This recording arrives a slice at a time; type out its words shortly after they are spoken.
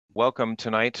Welcome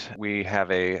tonight. We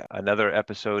have another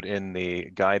episode in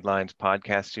the Guidelines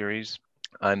podcast series.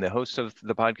 I'm the host of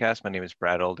the podcast. My name is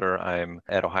Brad Elder. I'm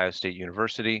at Ohio State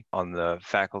University on the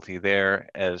faculty there.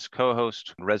 As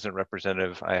co-host and resident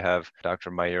representative, I have Dr.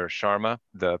 Mayur Sharma.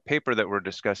 The paper that we're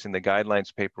discussing, the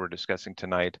guidelines paper we're discussing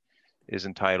tonight, is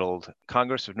entitled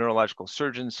Congress of Neurological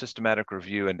Surgeons Systematic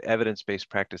Review and Evidence-Based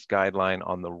Practice Guideline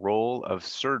on the Role of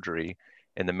Surgery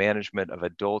in the Management of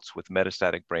Adults with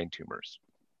Metastatic Brain Tumors.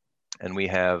 And we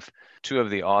have two of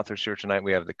the authors here tonight.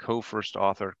 We have the co-first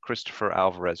author, Christopher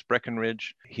Alvarez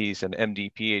Breckenridge. He's an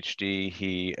MD, PhD.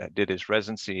 He did his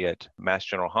residency at Mass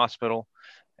General Hospital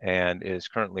and is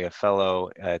currently a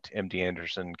fellow at MD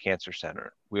Anderson Cancer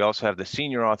Center. We also have the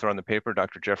senior author on the paper,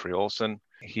 Dr. Jeffrey Olson.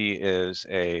 He is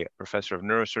a professor of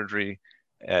neurosurgery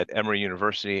at Emory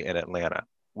University in Atlanta.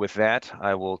 With that,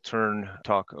 I will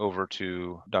talk over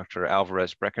to Dr.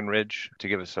 Alvarez Breckenridge to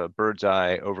give us a bird's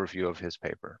eye overview of his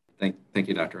paper. Thank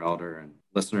you, Dr. Elder, and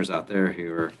listeners out there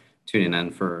who are tuning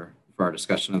in for our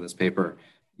discussion of this paper.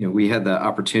 We had the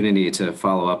opportunity to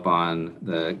follow up on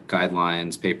the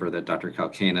guidelines paper that Dr.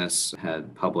 Kalkanis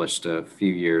had published a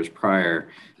few years prior,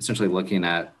 essentially looking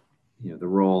at the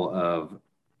role of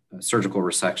surgical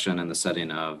resection in the setting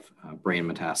of brain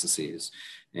metastases.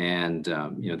 And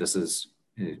this is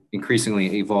an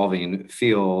increasingly evolving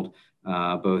field,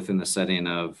 both in the setting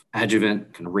of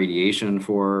adjuvant kind of radiation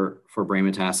for brain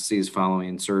metastases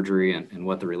following surgery and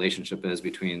what the relationship is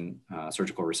between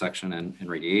surgical resection and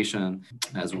radiation,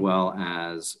 as well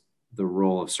as the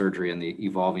role of surgery in the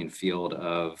evolving field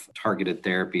of targeted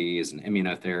therapies and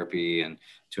immunotherapy and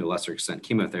to a lesser extent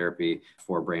chemotherapy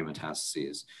for brain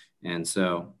metastases. And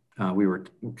so we were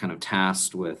kind of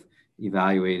tasked with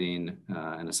evaluating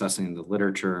and assessing the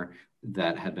literature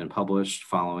that had been published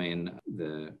following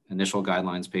the initial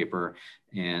guidelines paper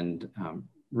and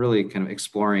really kind of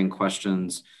exploring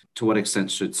questions: to what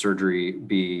extent should surgery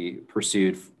be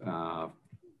pursued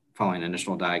following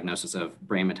initial diagnosis of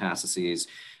brain metastases,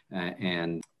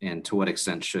 and to what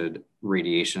extent should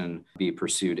radiation be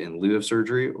pursued in lieu of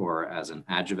surgery or as an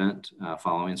adjuvant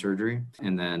following surgery.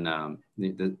 And then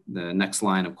the next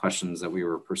line of questions that we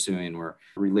were pursuing were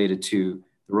related to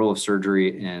the role of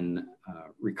surgery in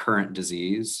recurrent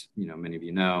disease. Many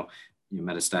of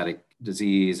metastatic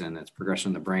disease and its progression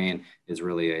in the brain is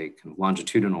really a kind of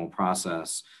longitudinal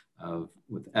process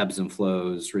with ebbs and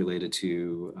flows related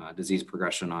to disease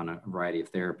progression on a variety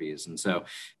of therapies. And so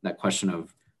that question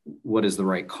of what is the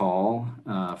right call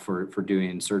for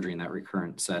doing surgery in that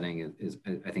recurrent setting is,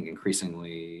 I think,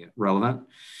 increasingly relevant.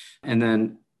 And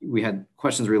then we had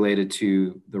questions related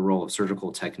to the role of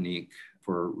surgical technique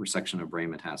for resection of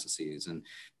brain metastases. And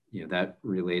that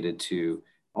related to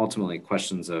ultimately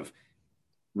questions of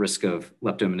risk of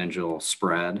leptomeningeal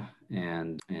spread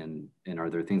and are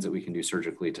there things that we can do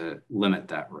surgically to limit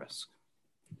that risk?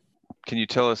 Can you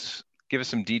give us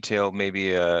some detail,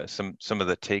 maybe some of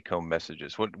the take-home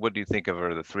messages? What do you think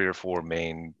are the 3 or 4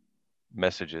 main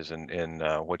messages in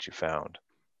what you found?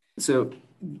 So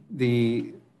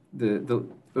the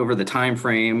over the time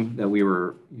frame that we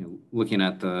were looking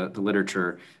at the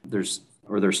literature,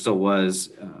 there still was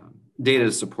data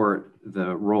to support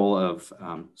the role of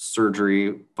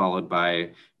surgery followed by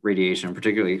radiation,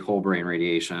 particularly whole brain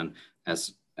radiation,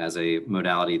 as a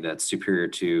modality that's superior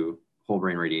to whole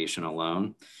brain radiation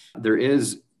alone. There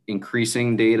is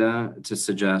increasing data to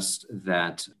suggest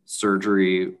that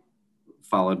surgery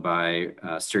followed by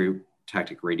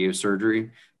stereotactic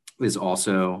radiosurgery is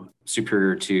also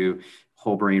superior to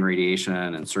whole brain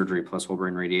radiation and surgery plus whole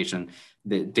brain radiation.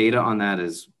 The data on that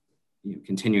is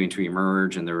continuing to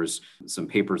emerge, and there was some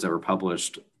papers that were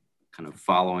published kind of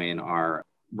following our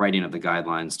writing of the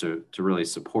guidelines to really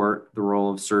support the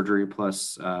role of surgery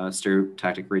plus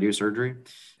stereotactic radiosurgery.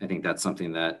 I think that's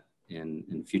something that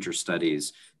in future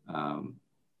studies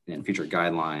and future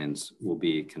guidelines will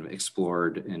be kind of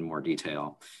explored in more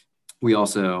detail. We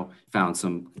also found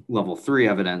some level 3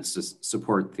 evidence to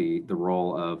support the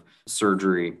role of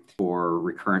surgery for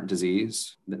recurrent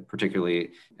disease,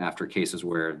 particularly after cases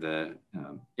where the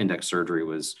index surgery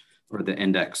the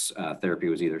index therapy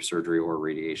was either surgery or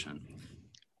radiation.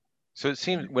 So it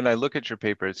seems, when I look at your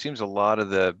paper, it seems a lot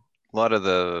of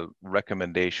the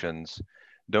recommendations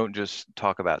don't just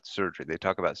talk about surgery. They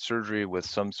talk about surgery with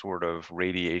some sort of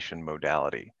radiation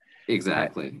modality.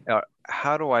 Exactly.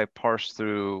 How do I parse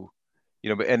through,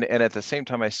 and at the same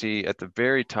time, I see at the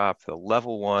very top, the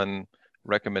level 1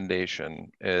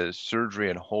 recommendation is surgery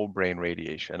and whole brain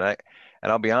radiation.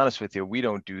 And I'll be honest with you, we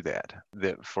don't do that.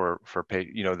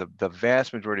 The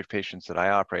vast majority of patients that I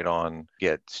operate on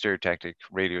get stereotactic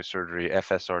radiosurgery,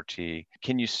 FSRT.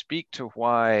 Can you speak to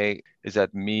why? Is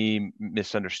that me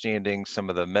misunderstanding some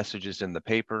of the messages in the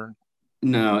paper?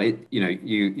 No,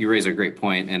 you raise a great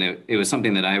point, and it was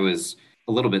something that I was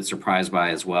a little bit surprised by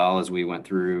as well as we went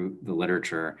through the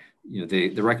literature.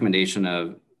 The recommendation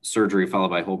of surgery followed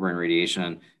by whole brain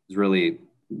radiation is really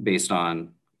based on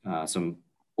some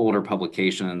older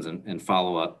publications and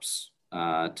follow-ups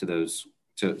to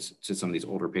some of these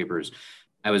older papers.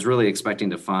 I was really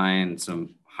expecting to find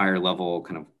some higher level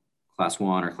kind of class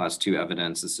 1 or class 2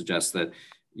 evidence that suggests that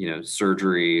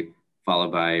surgery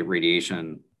followed by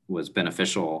radiation was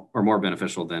beneficial or more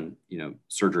beneficial than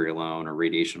surgery alone or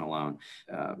radiation alone.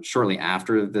 Shortly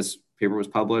after this paper was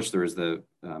published, there was the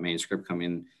manuscript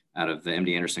coming out of the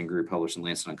MD Anderson group published in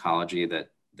Lancet Oncology that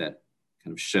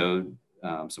kind of showed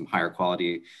some higher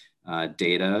quality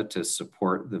data to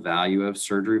support the value of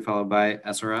surgery followed by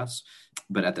SRS.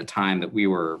 But at the time that we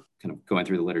were kind of going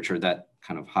through the literature, that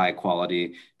kind of high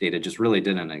quality data just really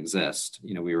didn't exist.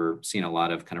 We were seeing a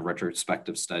lot of kind of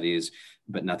retrospective studies,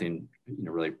 but nothing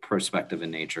really prospective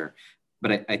in nature.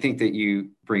 But I think that you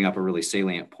bring up a really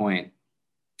salient point,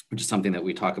 which is something that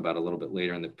we talk about a little bit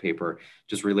later in the paper,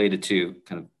 just related to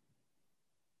kind of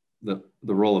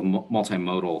the role of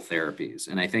multimodal therapies.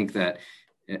 And I think that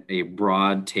a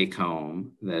broad take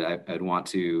home that I'd want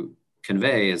to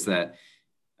convey is that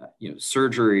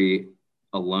surgery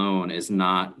alone is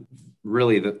not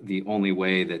really the only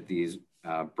way that these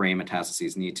brain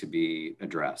metastases need to be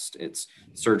addressed. It's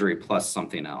surgery plus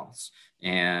something else.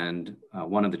 And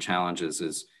one of the challenges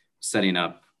is setting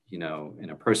up, in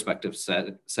a prospective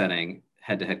setting,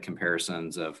 head-to-head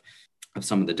comparisons of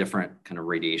some of the different kind of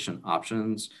radiation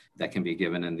options that can be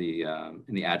given in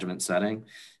the adjuvant setting.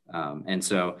 And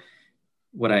so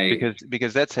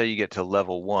because that's how you get to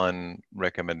level 1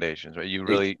 recommendations, right? You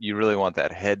really want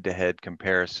that head-to-head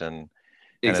comparison.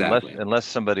 And exactly. unless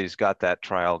somebody's got that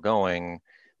trial going,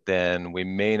 then we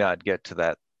may not get to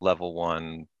that level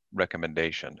 1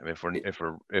 recommendation. If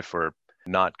we're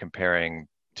not comparing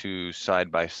two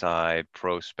side by side,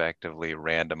 prospectively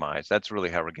randomized, that's really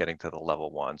how we're getting to the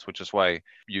level 1s, which is why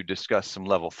you discuss some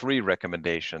level 3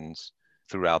 recommendations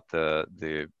throughout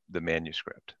the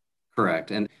manuscript.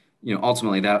 Correct. And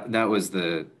ultimately that was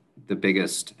the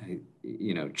biggest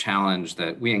challenge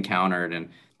that we encountered, and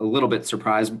a little bit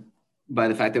surprised by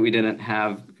the fact that we didn't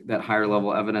have that higher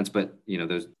level evidence. But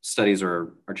those studies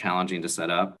are challenging to set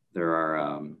up. There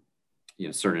are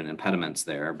certain impediments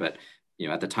there, but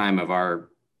at the time of our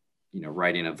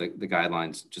writing of the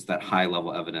guidelines, just that high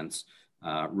level evidence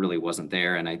really wasn't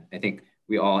there. And I think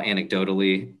we all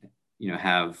anecdotally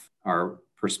have our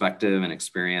perspective and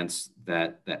experience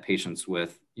that patients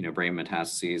with brain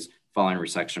metastases following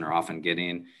resection are often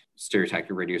getting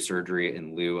stereotactic radiosurgery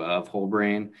in lieu of whole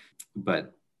brain.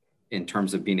 But in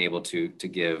terms of being able to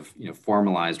give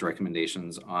formalized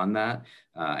recommendations on that,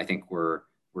 I think we're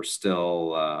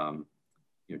still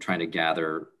trying to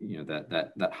gather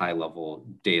that high level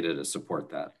data to support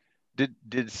that.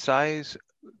 Did size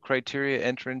criteria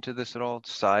enter into this at all?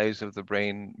 Size of the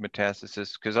brain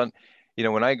metastasis? Because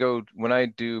when I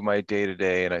do my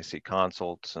day-to-day and I see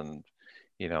consults and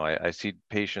I see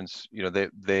patients,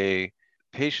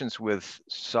 patients with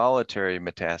solitary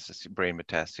brain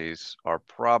metastases are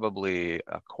probably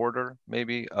a quarter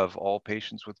maybe of all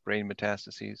patients with brain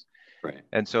metastases. Right.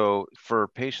 And so for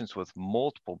patients with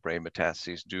multiple brain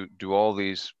metastases, do all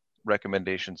these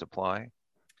recommendations apply?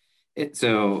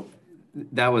 So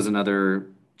that was another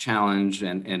challenge,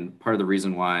 and part of the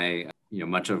reason why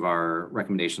much of our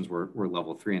recommendations were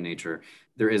level 3 in nature.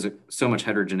 There is so much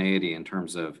heterogeneity in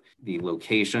terms of the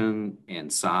location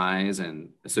and size and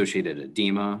associated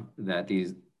edema that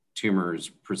these tumors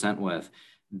present with,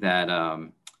 that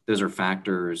those are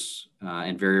factors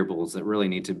and variables that really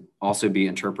need to also be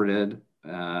interpreted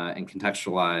and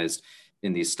contextualized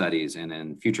in these studies and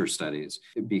in future studies,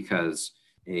 because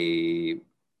a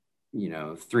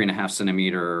 3.5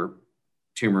 centimeter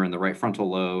tumor in the right frontal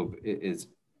lobe is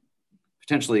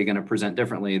potentially going to present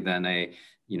differently than a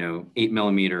 8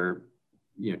 millimeter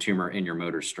tumor in your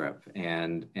motor strip,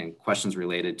 and questions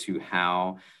related to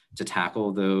how to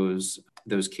tackle those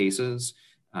cases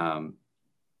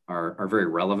are very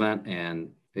relevant.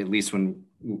 And at least when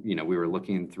we were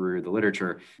looking through the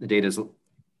literature, the data is a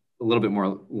little bit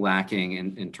more lacking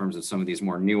in terms of some of these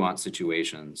more nuanced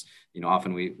situations.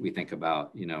 Often we think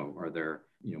about are there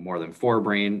more than 4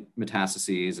 brain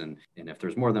metastases, and if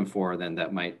there's more than 4, then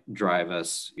that might drive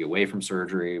us away from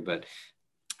surgery. But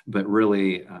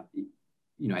really,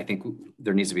 I think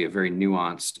there needs to be a very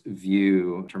nuanced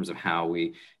view in terms of how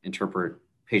we interpret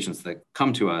patients that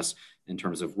come to us in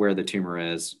terms of where the tumor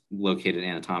is located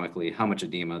anatomically, how much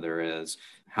edema there is,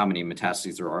 how many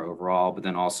metastases there are overall, but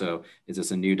then also, is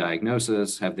this a new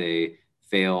diagnosis? Have they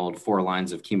failed 4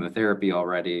 lines of chemotherapy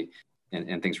already,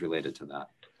 and things related to that.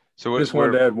 So I just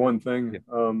wanted to add one thing,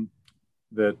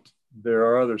 that there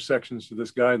are other sections to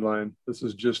this guideline. This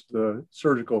is just the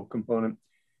surgical component.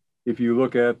 If you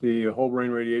look at the whole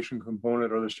brain radiation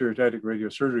component or the stereotactic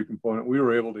radiosurgery component, we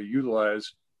were able to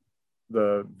utilize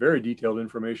the very detailed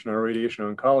information our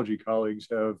radiation oncology colleagues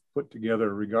have put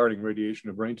together regarding radiation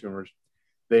of brain tumors.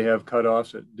 They have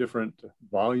cutoffs at different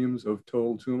volumes of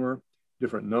total tumor,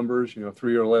 different numbers,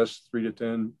 3 or less, 3 to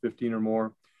 10, 15 or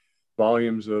more,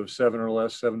 volumes of 7 or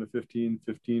less, 7 to 15,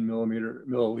 15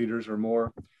 milliliters or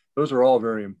more. Those are all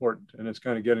very important. And it's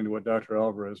kind of getting to what Dr.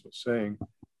 Alvarez was saying.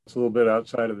 It's a little bit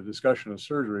outside of the discussion of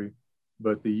surgery,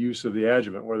 but the use of the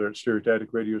adjuvant, whether it's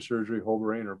stereotactic radiosurgery, whole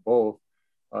brain, or both,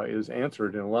 is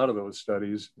answered in a lot of those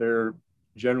studies. They're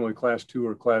generally class 2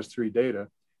 or class 3 data,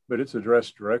 but it's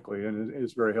addressed directly, and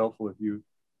it's very helpful if you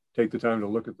take the time to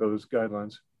look at those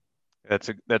guidelines.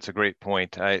 That's a great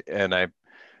point. I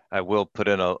will put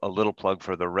in a little plug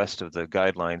for the rest of the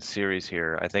guidelines series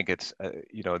here. I think it's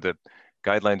the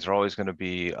guidelines are always going to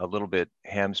be a little bit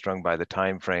hamstrung by the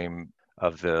time frame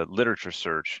of the literature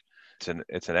search.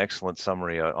 It's an excellent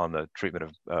summary on the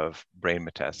treatment of brain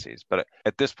metastases. But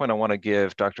at this point, I want to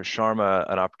give Dr.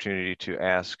 Sharma an opportunity to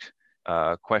ask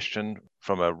a question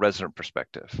from a resident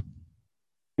perspective.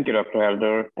 Thank you, Dr.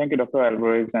 Elder. Thank you, Dr.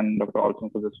 Alvarez and Dr.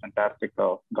 Olson, for this fantastic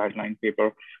guideline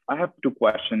paper. I have 2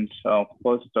 questions.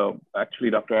 First, actually,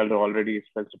 Dr. Elder already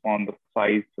stressed upon the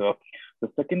size. The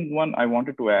second one I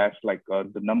wanted to ask,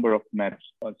 the number of METs.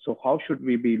 So how should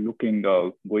we be looking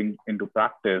going into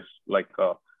practice,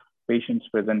 patients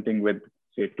presenting with,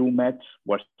 say, 2 METs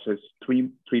versus 2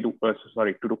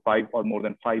 to 5 or more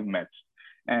than 5 METs?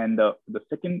 And the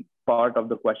second part of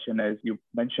the question is, you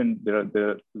mentioned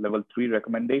the level 3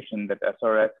 recommendation that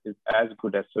SRS is as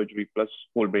good as surgery plus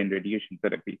whole brain radiation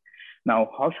therapy. Now,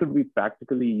 how should we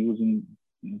practically using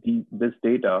this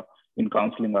data in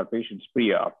counseling our patients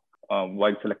pre-op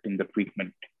while selecting the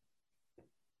treatment?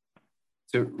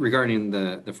 So regarding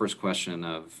the first question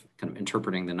of kind of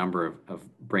interpreting the number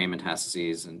of brain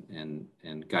metastases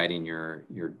and guiding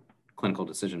your clinical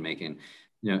decision making,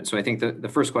 so I think the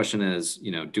first question is,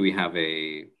 do we have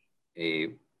a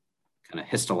kind of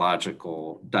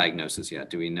histological diagnosis yet?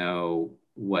 Do we know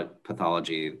what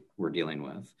pathology we're dealing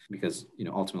with? Because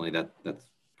ultimately that's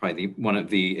probably one of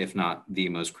the, if not the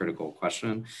most critical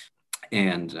question.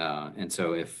 And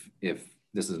so if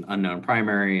this is an unknown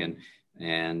primary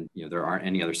and there aren't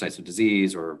any other sites of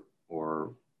disease or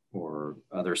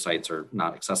other sites are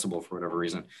not accessible for whatever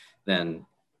reason, then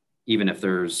even if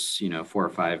there's 4 or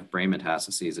 5 brain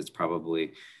metastases, it's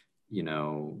probably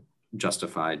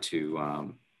justified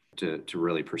to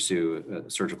really pursue a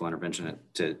surgical intervention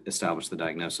to establish the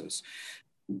diagnosis.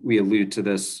 We allude to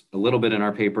this a little bit in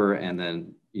our paper, and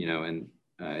then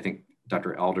I think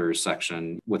Dr. Elder's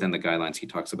section within the guidelines, he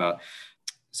talks about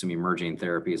some emerging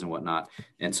therapies and whatnot.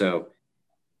 And so,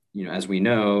 as we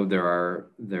know, there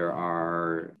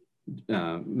are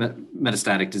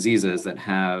metastatic diseases that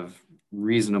have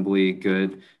reasonably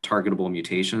good targetable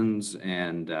mutations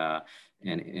and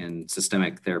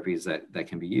systemic therapies that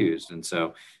can be used. And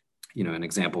so, an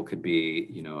example could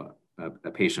be,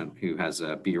 a patient who has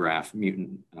a BRAF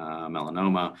mutant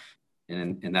melanoma.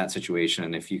 And in that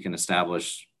situation, if you can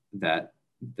establish that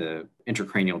the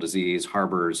intracranial disease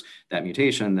harbors that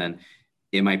mutation, then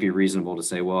it might be reasonable to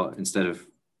say, well, instead of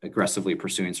aggressively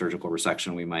pursuing surgical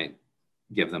resection, we might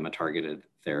give them a targeted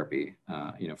therapy,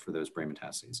 for those brain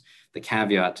metastases. The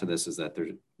caveat to this is that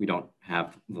we don't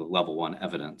have the level 1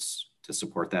 evidence to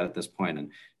support that at this point,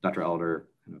 and Dr. Elder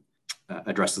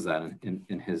addresses that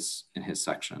in his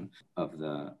section of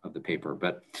the paper.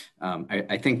 But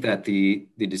I think that the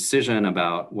decision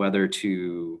about whether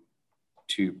to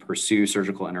pursue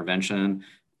surgical intervention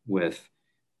with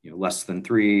less than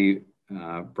 3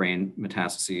 brain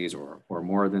metastases or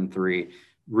more than 3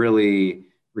 really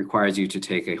requires you to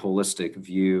take a holistic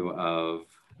view of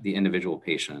the individual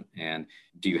patient. And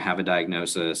do you have a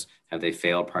diagnosis? Have they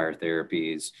failed prior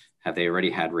therapies? Have they already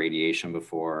had radiation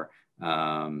before?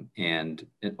 And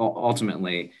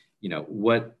ultimately,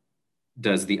 what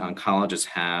does the oncologist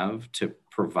have to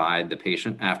provide the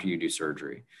patient after you do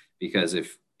surgery? Because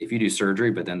if you do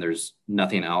surgery, but then there's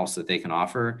nothing else that they can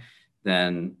offer,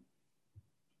 then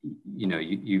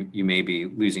you may be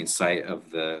losing sight of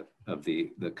the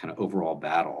kind of overall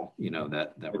battle,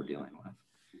 that we're dealing with.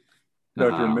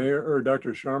 Dr. Mayer or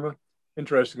Dr. Sharma,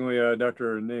 interestingly,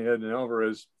 Dr. Nahed and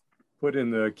Alvarez put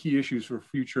in the key issues for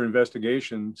future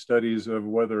investigation studies of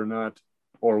whether or not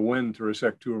or when to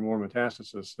resect 2 or more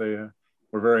metastases. They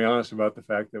were very honest about the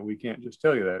fact that we can't just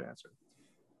tell you that answer,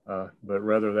 but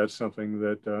rather that's something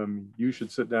that you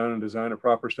should sit down and design a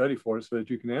proper study for us so that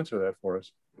you can answer that for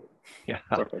us. Yeah.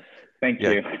 Perfect. Thank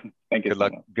you. Thank you. Good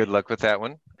luck. Good luck with that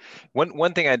one.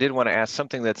 One thing I did want to ask,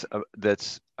 something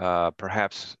that's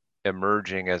perhaps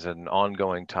emerging as an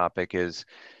ongoing topic is,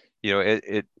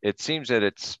 it seems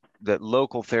that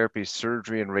local therapy,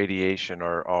 surgery, and radiation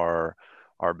are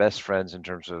our best friends in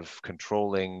terms of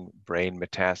controlling brain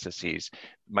metastases.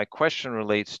 My question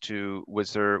relates to,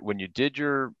 when you did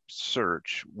your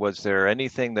search, was there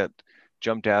anything that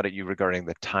jumped out at you regarding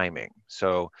the timing?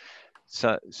 So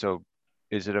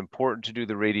is it important to do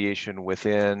the radiation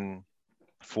within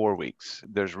 4 weeks?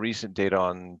 There's recent data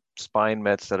on spine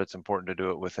mets that it's important to do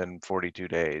it within 42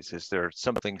 days. Is there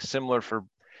something similar for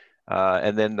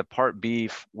and then the part B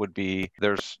would be,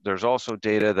 there's also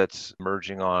data that's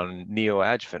emerging on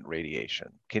neoadjuvant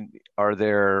radiation.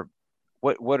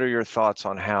 What are your thoughts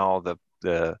on how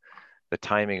the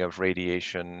timing of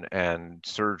radiation and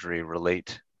surgery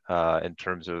relate in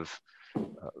terms of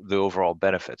the overall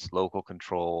benefits, local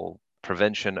control,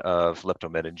 prevention of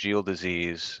leptomeningeal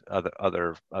disease,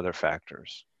 other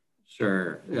factors?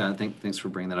 Sure. Yeah. Thanks for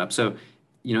bringing that up. So,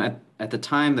 at the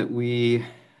time that we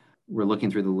were looking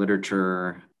through the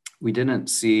literature, we didn't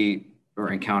see or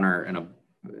encounter an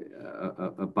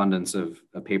abundance of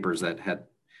papers that had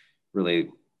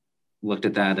really looked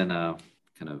at that in a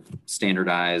kind of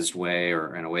standardized way,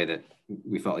 or in a way that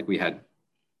we felt like we had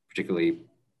particularly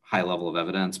high level of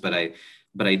evidence. But I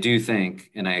do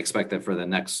think, and I expect that for the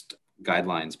next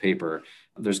guidelines paper,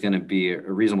 there's going to be a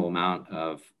reasonable amount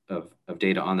of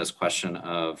data on this question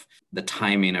of the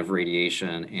timing of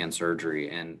radiation and surgery,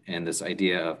 and this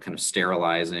idea of kind of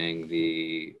sterilizing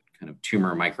the kind of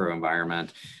tumor microenvironment,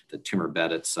 the tumor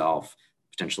bed itself,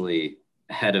 potentially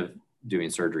ahead of doing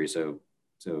surgery. So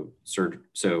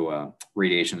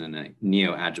radiation in a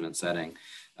neoadjuvant setting,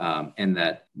 and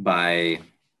that by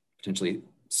potentially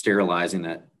sterilizing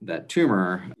that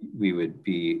tumor, we would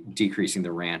be decreasing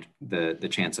the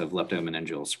chance of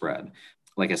leptomeningeal spread.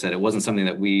 Like I said, it wasn't something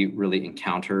that we really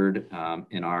encountered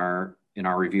in our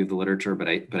review of the literature, but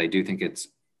I do think it's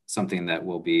something that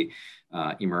will be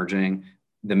emerging.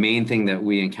 The main thing that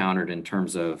we encountered in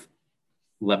terms of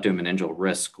leptomeningeal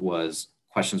risk was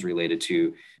questions related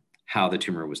to how the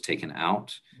tumor was taken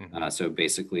out. Mm-hmm. So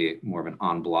basically more of an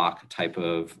en bloc type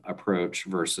of approach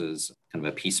versus kind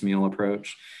of a piecemeal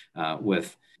approach,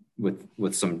 with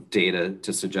some data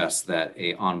to suggest that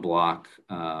a en bloc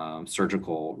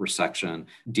surgical resection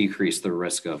decreased the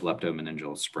risk of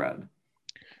leptomeningeal spread.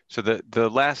 So the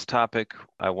last topic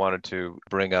I wanted to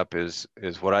bring up is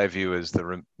what I view as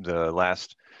the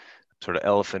last sort of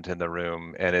elephant in the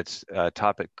room, and it's a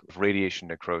topic of radiation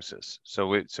necrosis.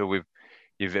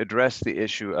 You've addressed the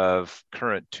issue of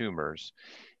current tumors.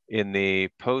 In the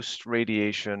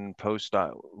post-radiation,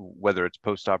 whether it's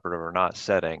post-operative or not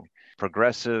setting,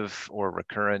 progressive or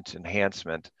recurrent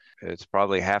enhancement, it's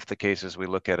probably half the cases we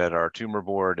look at our tumor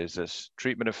board. Is this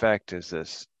treatment effect? Is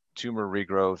this tumor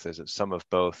regrowth? Is it some of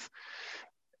both?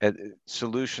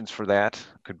 Solutions for that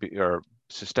could be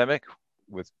systemic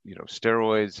with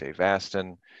steroids,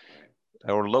 Avastin,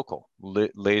 or local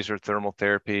laser thermal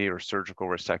therapy or surgical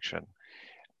resection.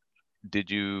 Do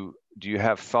you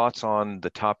have thoughts on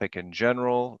the topic in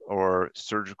general or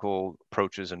surgical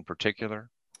approaches in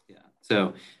particular? Yeah.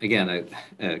 So again,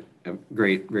 a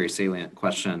great, very salient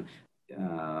question.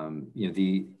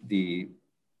 The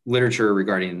literature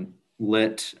regarding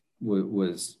LIT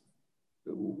was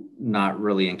not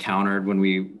really encountered when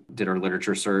we did our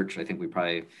literature search. I think we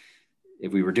probably,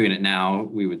 if we were doing it now,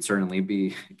 we would certainly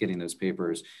be getting those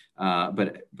papers.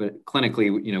 But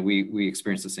clinically, we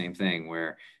experienced the same thing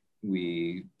where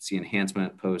we see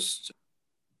enhancement post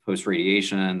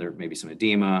radiation. There may be some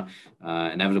edema.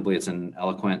 Inevitably, it's an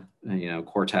eloquent,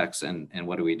 cortex. And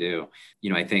what do we do?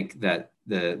 I think that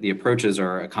the approaches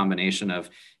are a combination of,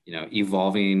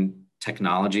 evolving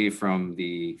technology from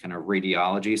the kind of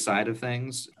radiology side of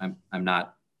things. I'm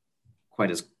not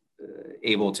quite as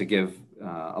able to give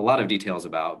a lot of details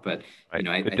about, but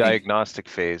right. The diagnostic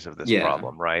phase of this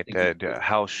problem, right? Exactly.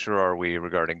 How sure are we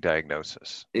regarding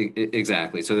diagnosis?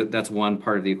 Exactly. So that's one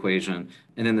part of the equation,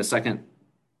 and then the second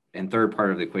and third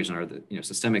part of the equation are the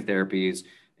systemic therapies,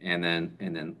 and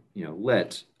then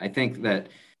LIT. I think that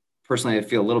personally, I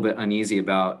feel a little bit uneasy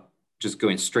about just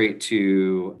going straight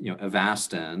to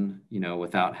Avastin,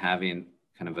 without having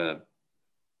kind of a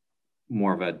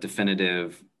more of a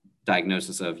definitive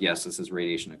diagnosis of, yes, this is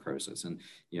radiation necrosis. And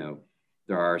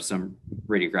there are some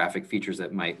radiographic features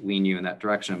that might lean you in that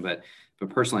direction. But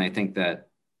personally, I think that,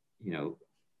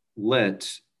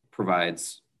 LITT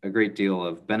provides a great deal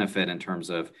of benefit in terms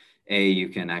of, you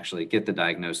can actually get the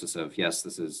diagnosis of, yes,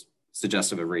 this is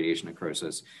suggestive of radiation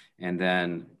necrosis, and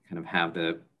then kind of have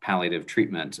the palliative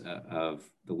treatment of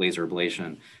the laser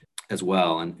ablation as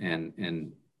well.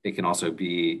 And it can also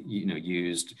be,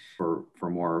 used for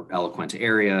more eloquent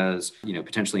areas,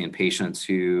 potentially in patients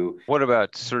who. What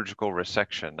about surgical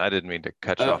resection? I didn't mean to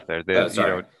cut you off there.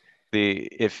 Sorry.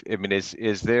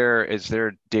 Is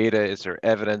there data, is there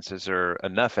evidence, is there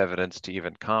enough evidence to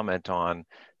even comment on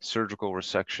surgical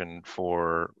resection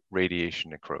for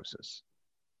radiation necrosis?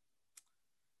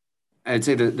 I'd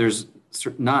say that there's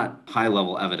not high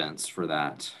level evidence for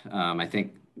that. I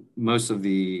think most of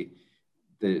the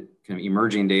kind of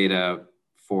emerging data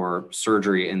for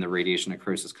surgery in the radiation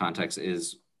necrosis context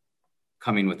is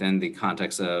coming within the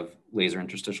context of laser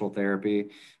interstitial therapy,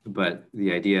 but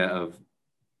the idea of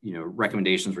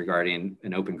recommendations regarding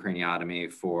an open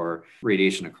craniotomy for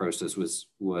radiation necrosis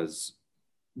was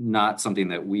not something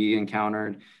that we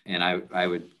encountered, and I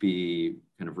would be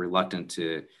kind of reluctant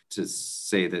to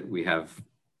say that we have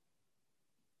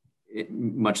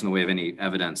much in the way of any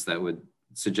evidence that would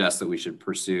suggest that we should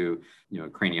pursue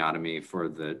craniotomy for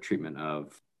the treatment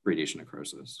of radiation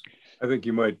necrosis. I think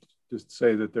you might just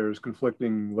say that there's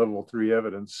conflicting level 3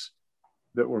 evidence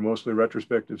that were mostly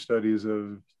retrospective studies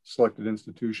of selected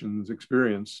institutions'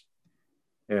 experience.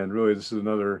 And really, this is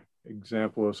another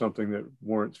example of something that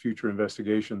warrants future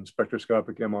investigation,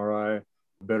 spectroscopic MRI,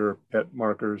 better PET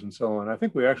markers, and so on. I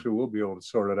think we actually will be able to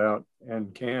sort it out,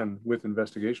 and can, with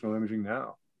investigational imaging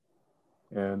now.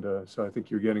 And so I think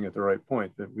you're getting at the right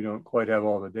point, that we don't quite have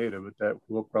all the data, but that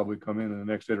will probably come in the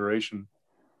next iteration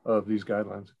of these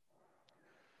guidelines.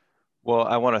 Well,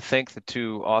 I want to thank the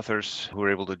two authors who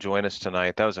were able to join us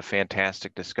tonight. That was a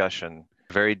fantastic discussion,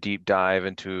 very deep dive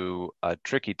into a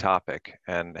tricky topic.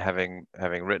 And having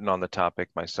written on the topic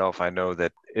myself, I know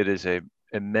that it is an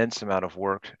immense amount of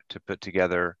work to put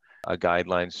together a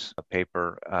guidelines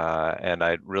paper. And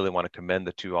I really want to commend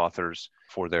the two authors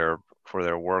for their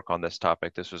work on this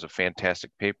topic. This was a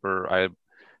fantastic paper.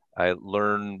 I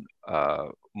learn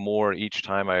more each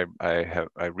time I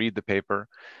read the paper.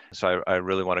 So I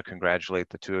really want to congratulate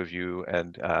the two of you,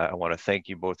 and I want to thank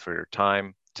you both for your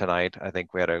time tonight. I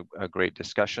think we had a great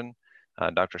discussion.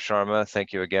 Dr. Sharma,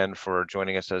 thank you again for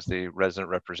joining us as the resident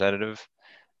representative.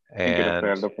 Thank you, Dr.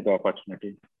 Elder, for the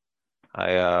opportunity.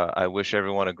 I wish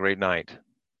everyone a great night.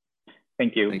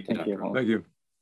 Thank you. Thank you. Thank you.